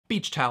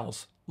Beach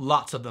towels,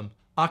 lots of them,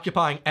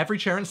 occupying every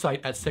chair in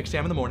sight at 6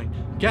 a.m. in the morning.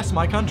 Guess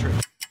my country.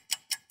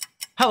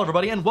 Hello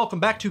everybody and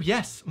welcome back to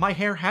Yes, My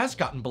Hair Has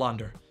Gotten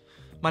Blonder.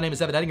 My name is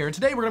Edinger and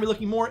today we're gonna be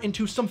looking more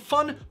into some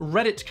fun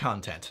Reddit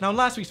content. Now in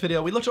last week's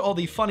video, we looked at all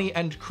the funny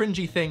and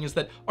cringy things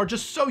that are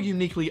just so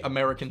uniquely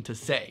American to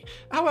say.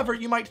 However,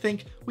 you might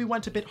think we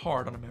went a bit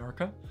hard on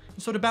America.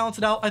 And so to balance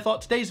it out, I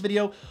thought today's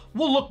video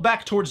will look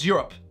back towards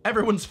Europe,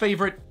 everyone's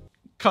favorite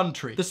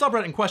country. The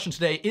subreddit in question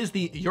today is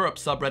the Europe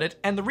subreddit,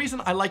 and the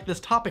reason I like this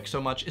topic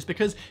so much is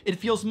because it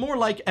feels more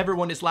like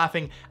everyone is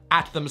laughing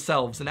at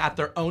themselves and at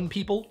their own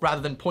people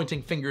rather than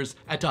pointing fingers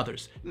at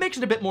others. It makes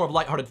it a bit more of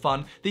lighthearted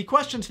fun. The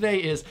question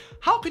today is,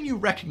 how can you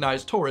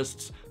recognize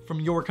tourists from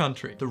your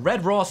country? The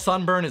red raw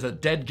sunburn is a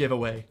dead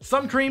giveaway.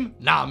 Sun cream?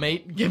 Nah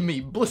mate, give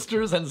me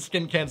blisters and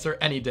skin cancer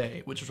any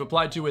day, which was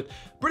replied to with,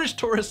 British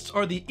tourists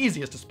are the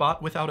easiest to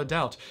spot without a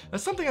doubt.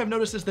 Something I've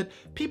noticed is that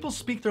people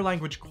speak their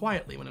language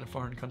quietly when in a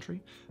foreign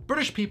country.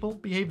 British people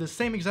behave the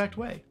same exact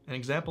way. An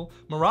example,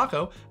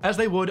 Morocco, as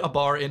they would a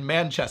bar in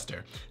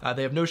Manchester.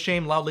 They have no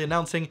shame loudly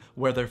announcing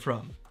where they're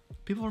from.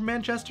 People from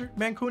Manchester,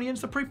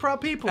 Mancunians, are pretty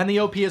proud people. And the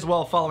OP as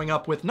well, following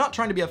up with not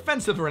trying to be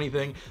offensive or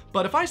anything,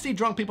 but if I see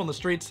drunk people in the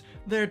streets,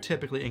 they're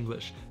typically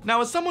English. Now,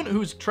 as someone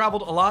who's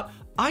traveled a lot,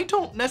 I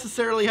don't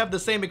necessarily have the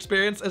same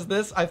experience as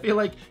this. I feel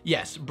like,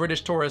 yes,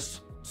 British tourists,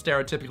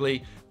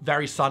 stereotypically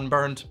very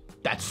sunburned.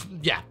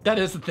 That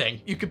is the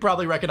thing. You could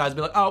probably recognize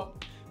me like, oh,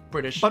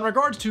 British. But in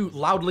regards to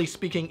loudly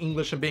speaking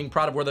English and being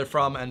proud of where they're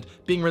from and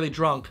being really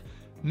drunk,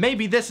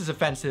 maybe this is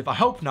offensive, I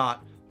hope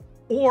not.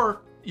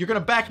 Or you're gonna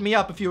back me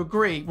up if you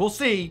agree. We'll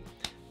see.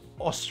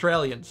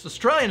 Australians.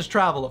 Australians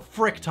travel a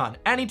frick ton.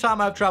 Anytime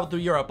I've traveled through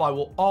Europe, I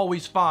will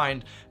always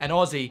find an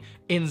Aussie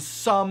in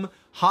some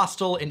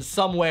hostel in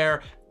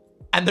somewhere,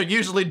 and they're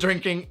usually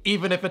drinking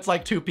even if it's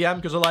like 2 p.m.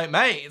 because they're like,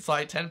 mate, it's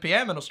like 10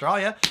 p.m. in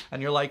Australia.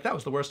 And you're like, that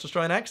was the worst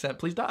Australian accent,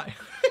 please die.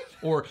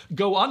 Or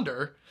go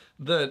under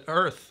the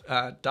earth,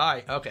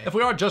 die. Okay. If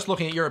we are just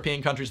looking at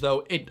European countries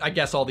though, I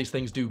guess all these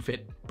things do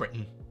fit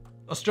Britain.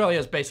 Australia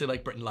is basically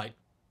like Britain light.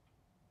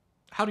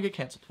 How to get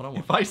cancelled, what I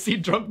want. If I see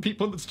drunk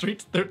people in the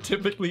streets, they're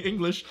typically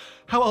English.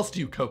 How else do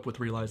you cope with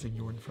realizing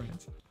you're in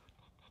France?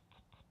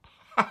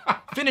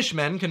 Finnish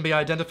men can be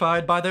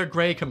identified by their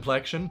gray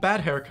complexion,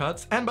 bad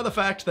haircuts, and by the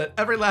fact that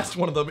every last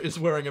one of them is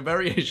wearing a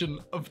variation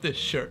of this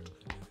shirt.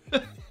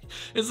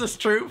 Is this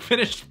true,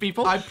 Finnish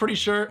people? I'm pretty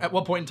sure at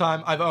one point in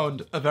time I've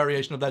owned a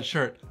variation of that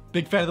shirt.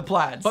 Big fan of the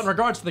plaids. But in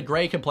regards to the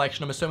gray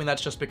complexion, I'm assuming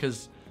that's just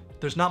because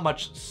there's not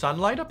much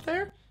sunlight up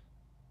there?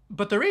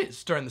 But there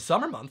is during the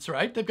summer months,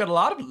 right? They've got a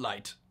lot of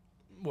light.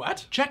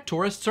 What? Czech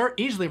tourists are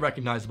easily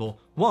recognizable.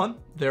 1,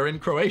 they're in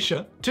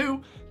Croatia.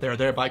 2, they're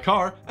there by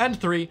car. And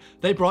 3,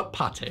 they brought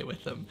pate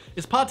with them.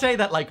 Is pate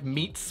that like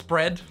meat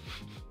spread?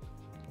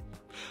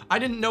 I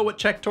didn't know what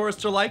Czech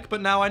tourists are like, but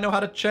now I know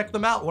how to check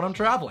them out when I'm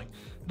traveling.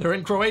 They're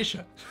in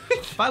Croatia.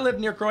 If I lived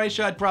near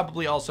Croatia, I'd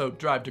probably also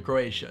drive to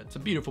Croatia. It's a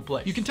beautiful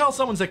place. You can tell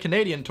someone's a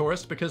Canadian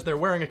tourist because they're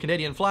wearing a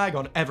Canadian flag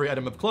on every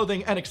item of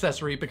clothing and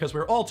accessory, because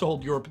we're all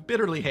told Europe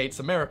bitterly hates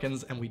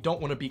Americans and we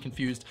don't want to be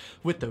confused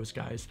with those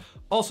guys.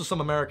 Also,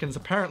 some Americans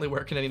apparently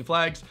wear Canadian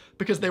flags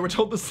because they were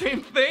told the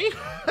same thing.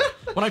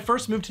 When I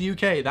first moved to the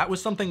UK, that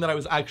was something that I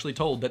was actually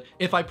told, that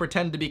if I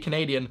pretend to be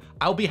Canadian,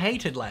 I'll be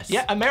hated less.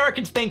 Yeah,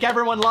 Americans think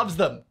everyone loves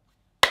them.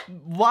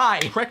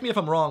 Why? Correct me if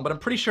I'm wrong, but I'm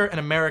pretty sure an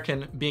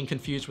American being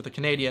confused with a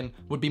Canadian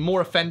would be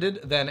more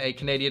offended than a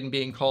Canadian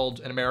being called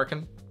an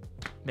American.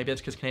 Maybe that's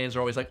because Canadians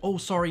are always like, oh,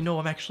 sorry, no,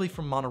 I'm actually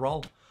from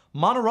Montreal.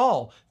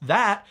 Montreal,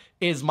 that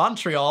is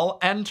Montreal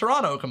and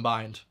Toronto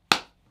combined.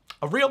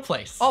 A real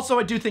place. Also,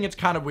 I do think it's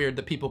kind of weird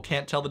that people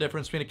can't tell the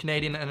difference between a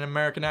Canadian and an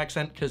American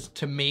accent, because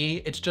to me,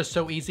 it's just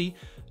so easy.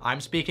 I'm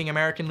speaking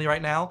Americanly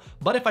right now,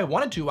 but if I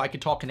wanted to, I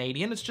could talk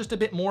Canadian. It's just a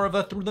bit more of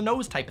a through the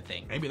nose type of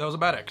thing. Maybe that was a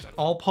bad accent.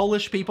 All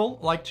Polish people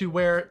like to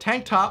wear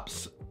tank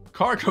tops,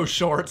 cargo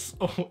shorts,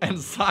 and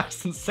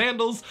socks and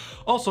sandals.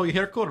 Also, you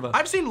hear kurwa.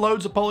 I've seen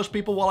loads of Polish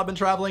people while I've been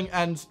traveling,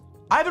 and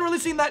I haven't really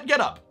seen that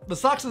get up. The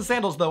socks and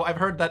sandals, though, I've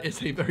heard that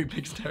is a very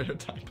big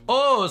stereotype.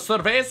 Oh,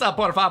 cerveza,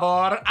 por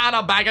favor, and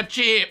a bag of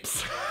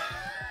chips.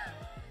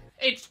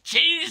 It's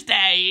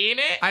Tuesday, ain't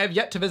it? I have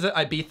yet to visit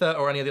Ibiza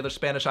or any of the other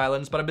Spanish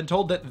islands, but I've been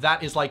told that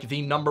that is like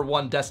the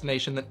 #1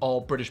 destination that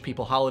all British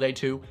people holiday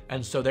to,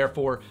 and so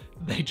therefore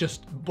they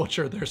just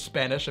butcher their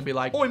Spanish and be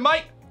like, oi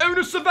mate,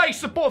 una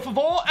cerveza por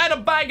favor, and a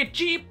bag of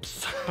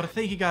chips. But I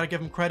think you gotta give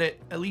them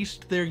credit, at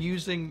least they're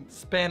using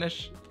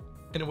Spanish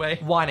in a way.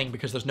 Whining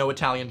because there's no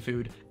Italian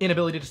food,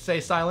 inability to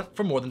stay silent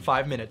for more than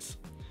 5 minutes.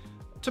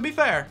 To be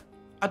fair,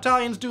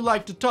 Italians do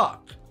like to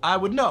talk. I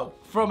would know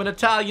from an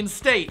Italian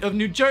state of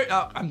New Jersey.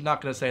 Oh, I'm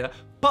not gonna say that,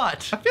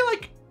 but I feel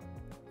like,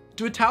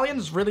 do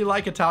Italians really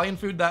like Italian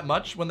food that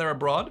much when they're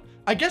abroad?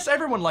 I guess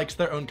everyone likes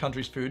their own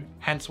country's food,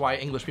 hence why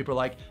English people are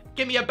like,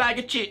 give me a bag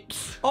of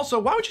chips. Also,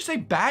 why would you say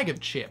bag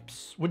of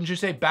chips? Wouldn't you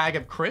say bag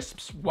of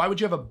crisps? Why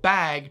would you have a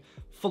bag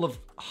full of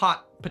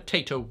hot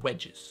potato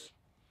wedges?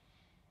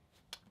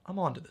 I'm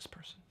on to this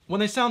person. When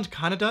they sound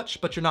kinda Dutch,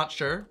 but you're not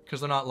sure because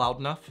they're not loud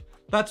enough,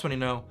 that's when you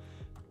know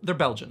They're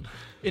Belgian.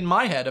 In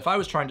my head, if I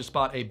was trying to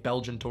spot a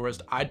Belgian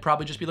tourist, I'd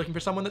probably just be looking for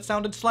someone that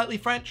sounded slightly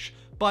French,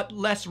 but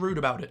less rude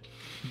about it.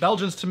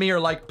 Belgians to me are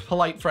like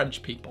polite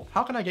French people.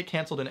 How can I get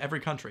canceled in every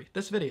country?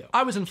 This video.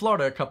 I was in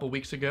Florida a couple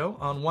weeks ago.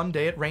 On one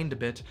day it rained a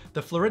bit.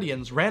 The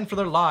Floridians ran for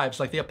their lives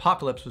like the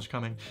apocalypse was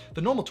coming.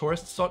 The normal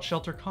tourists sought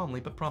shelter calmly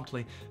but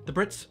promptly. The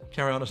Brits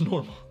carry on as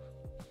normal.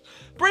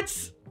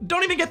 Brits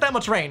don't even get that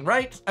much rain,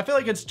 right? I feel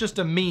like it's just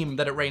a meme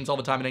that it rains all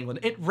the time in England.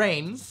 It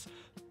rains,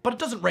 but it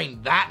doesn't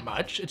rain that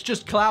much. It's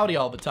just cloudy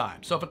all the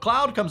time. So if a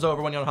cloud comes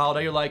over when you're on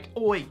holiday, you're like,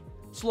 oi,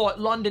 it's like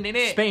London in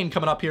it. Spain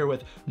coming up here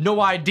with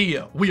no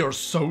idea. We are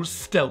so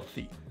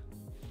stealthy.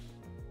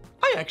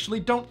 I actually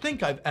don't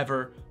think I've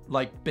ever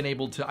like been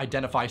able to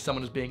identify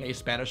someone as being a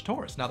Spanish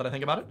tourist now that I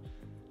think about it.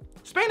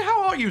 Spain,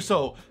 how are you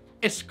so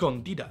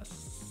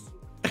escondidas?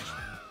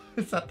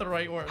 Is that the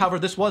right word? However,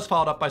 this was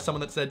followed up by someone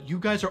that said, you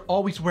guys are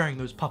always wearing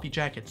those puffy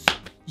jackets.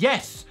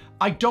 Yes,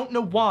 I don't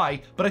know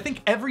why, but I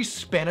think every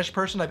Spanish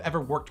person I've ever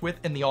worked with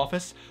in the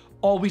office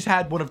always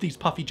had one of these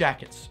puffy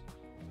jackets.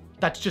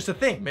 That's just a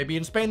thing. Maybe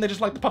in Spain, they just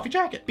like the puffy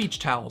jacket. Beach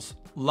towels,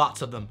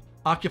 lots of them,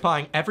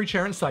 occupying every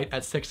chair in sight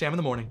at 6 a.m. in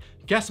the morning.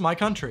 Guess my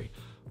country.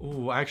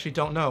 Ooh, I actually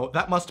don't know.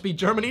 That must be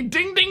Germany.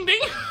 Ding, ding,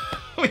 ding.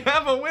 We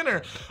have a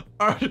winner.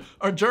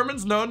 Are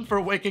Germans known for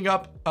waking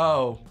up?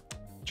 Oh.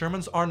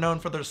 Germans are known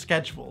for their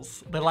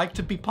schedules. They like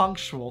to be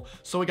punctual.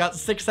 So we got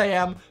 6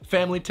 a.m.,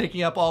 family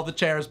taking up all the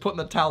chairs, putting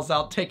the towels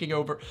out, taking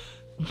over.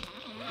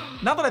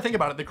 Now that I think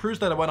about it, the cruise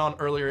that I went on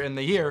earlier in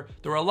the year,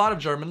 there were a lot of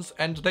Germans,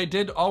 and they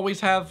did always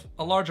have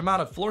a large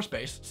amount of floor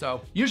space.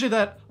 So usually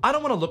that, I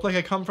don't want to look like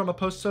I come from a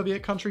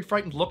post-Soviet country,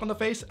 frightened look on the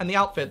face, and the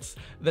outfits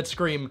that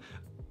scream,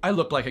 I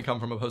look like I come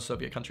from a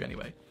post-Soviet country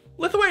anyway.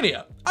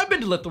 Lithuania. I've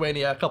been to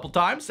Lithuania a couple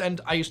times, and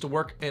I used to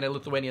work in a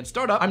Lithuanian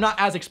startup. I'm not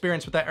as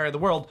experienced with that area of the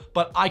world,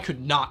 but I could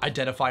not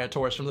identify a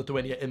tourist from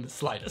Lithuania in the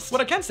slightest.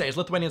 What I can say is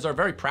Lithuanians are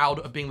very proud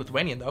of being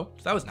Lithuanian though,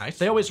 so that was nice.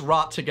 They always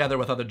rot together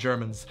with other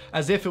Germans,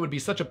 as if it would be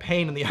such a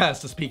pain in the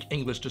ass to speak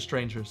English to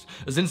strangers.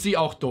 Sind Sie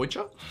auch Deutsche?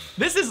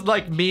 This is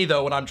like me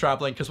though when I'm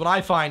traveling, because when I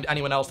find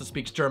anyone else that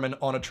speaks German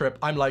on a trip,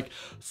 I'm like,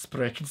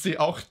 sprechen Sie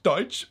auch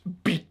Deutsch?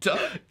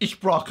 Bitte, ich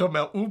brauche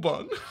mehr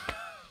U-Bahn.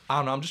 I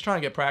don't know, I'm just trying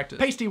to get practice.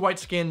 Pasty white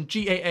skin,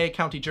 GAA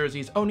county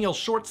jerseys, O'Neill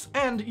shorts,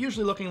 and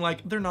usually looking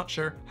like they're not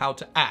sure how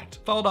to act.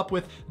 Followed up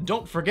with,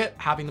 don't forget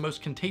having the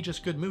most contagious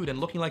good mood and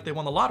looking like they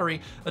won the lottery.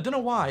 I don't know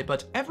why,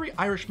 but every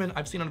Irishman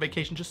I've seen on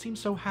vacation just seems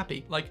so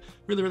happy, like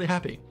really, really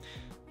happy.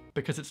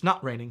 Because it's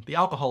not raining, the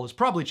alcohol is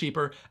probably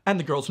cheaper, and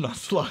the girls are not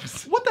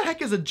slugs. What the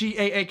heck is a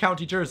GAA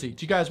county jersey?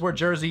 Do you guys wear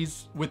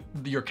jerseys with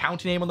your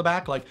county name on the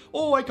back? Like,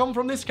 oh, I come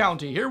from this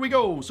county, here we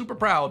go, super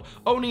proud.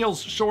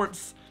 O'Neill's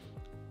shorts.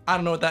 I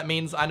don't know what that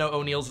means. I know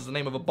O'Neill's is the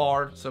name of a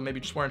bar, so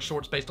maybe just wearing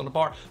shorts based on a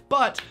bar.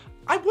 But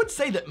I would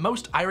say that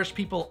most Irish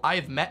people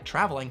I've met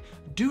traveling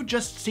do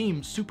just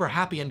seem super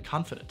happy and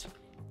confident.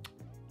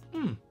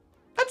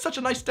 That's such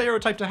a nice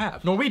stereotype to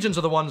have. Norwegians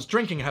are the ones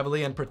drinking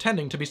heavily and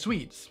pretending to be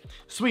Swedes.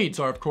 Swedes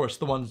are, of course,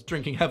 the ones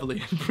drinking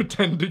heavily and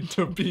pretending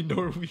to be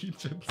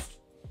Norwegians.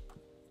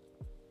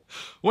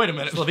 Wait a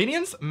minute.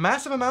 Slovenians,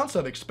 massive amounts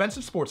of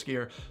expensive sports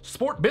gear.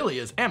 Sport Billy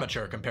is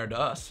amateur compared to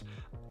us.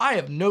 I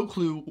have no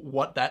clue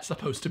what that's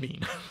supposed to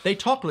mean. They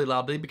talk really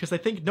loudly because they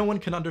think no one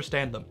can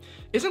understand them.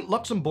 Isn't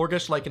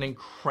Luxembourgish like an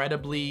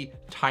incredibly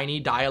tiny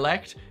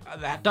dialect?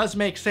 That does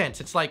make sense.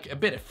 It's like a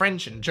bit of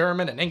French and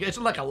German and English. It's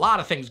like a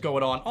lot of things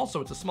going on. Also,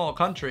 it's a small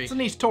country. It's a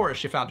nice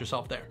tourist you found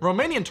yourself there.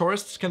 Romanian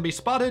tourists can be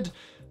spotted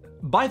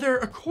by their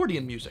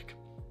accordion music.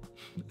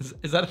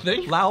 Is that a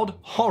thing? Loud,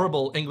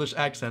 horrible English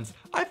accents.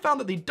 I found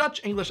that the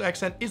Dutch English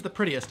accent is the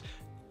prettiest.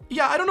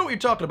 Yeah, I don't know what you're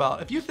talking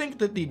about. If you think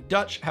that the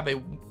Dutch have a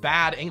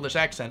bad English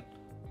accent,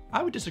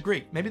 I would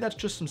disagree. Maybe that's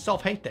just some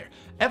self-hate there.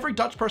 Every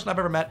Dutch person I've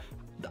ever met,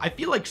 I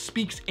feel like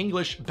speaks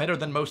English better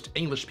than most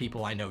English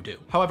people I know do.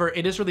 However,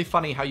 it is really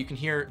funny how you can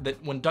hear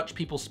that when Dutch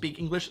people speak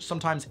English,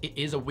 sometimes it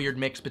is a weird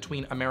mix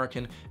between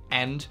American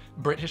and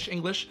British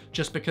English,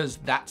 just because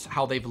that's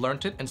how they've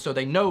learned it. And so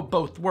they know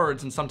both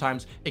words and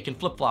sometimes it can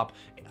flip-flop.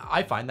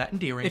 I find that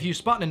endearing. If you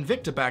spot an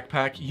Invicta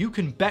backpack, you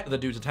can bet the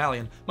dude's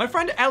Italian. My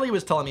friend Ellie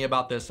was telling me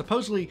about this.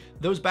 Supposedly,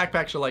 those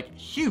backpacks are like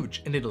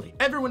huge in Italy.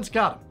 Everyone's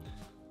got them.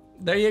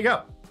 There you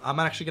go.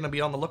 I'm actually gonna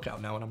be on the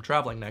lookout now when I'm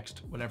traveling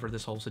next, whenever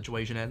this whole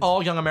situation ends.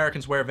 All young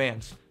Americans wear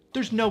Vans.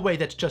 There's no way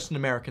that's just an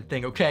American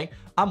thing, okay?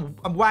 I'm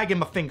wagging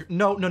my finger.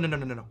 No.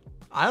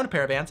 I own a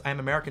pair of Vans, I am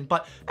American,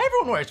 but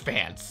everyone wears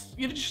Vans.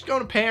 You just go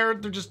in a pair,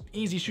 they're just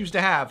easy shoes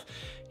to have.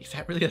 Is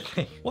that really a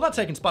thing? Well, that's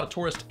how you can spot a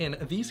tourist in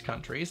these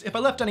countries. If I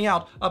left any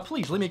out,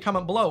 please leave me a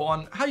comment below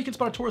on how you can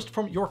spot a tourist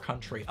from your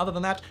country. Other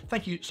than that,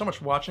 thank you so much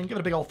for watching. Give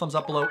it a big old thumbs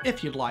up below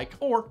if you'd like,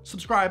 or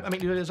subscribe. I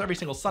make videos every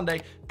single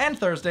Sunday and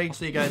Thursday. I'll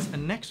see you guys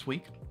next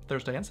week,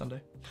 Thursday and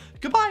Sunday.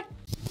 Goodbye.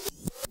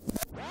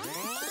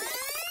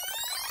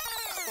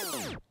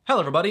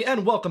 Hello everybody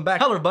and welcome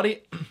back. Hello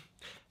everybody.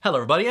 Hello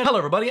everybody and hello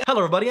everybody. Hello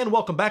everybody and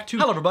welcome back to.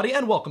 Hello everybody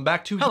and welcome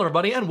back to. Hello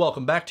everybody and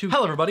welcome back to.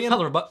 Hello everybody and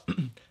hello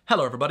everybody.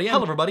 Hello everybody and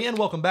hello everybody and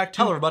welcome back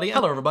to. Hello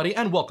everybody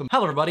and welcome.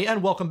 Hello everybody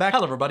and welcome back.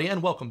 Hello everybody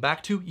and welcome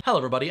back to. Hello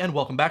everybody and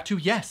welcome back to.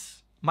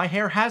 Yes, my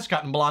hair has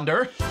gotten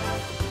blonder.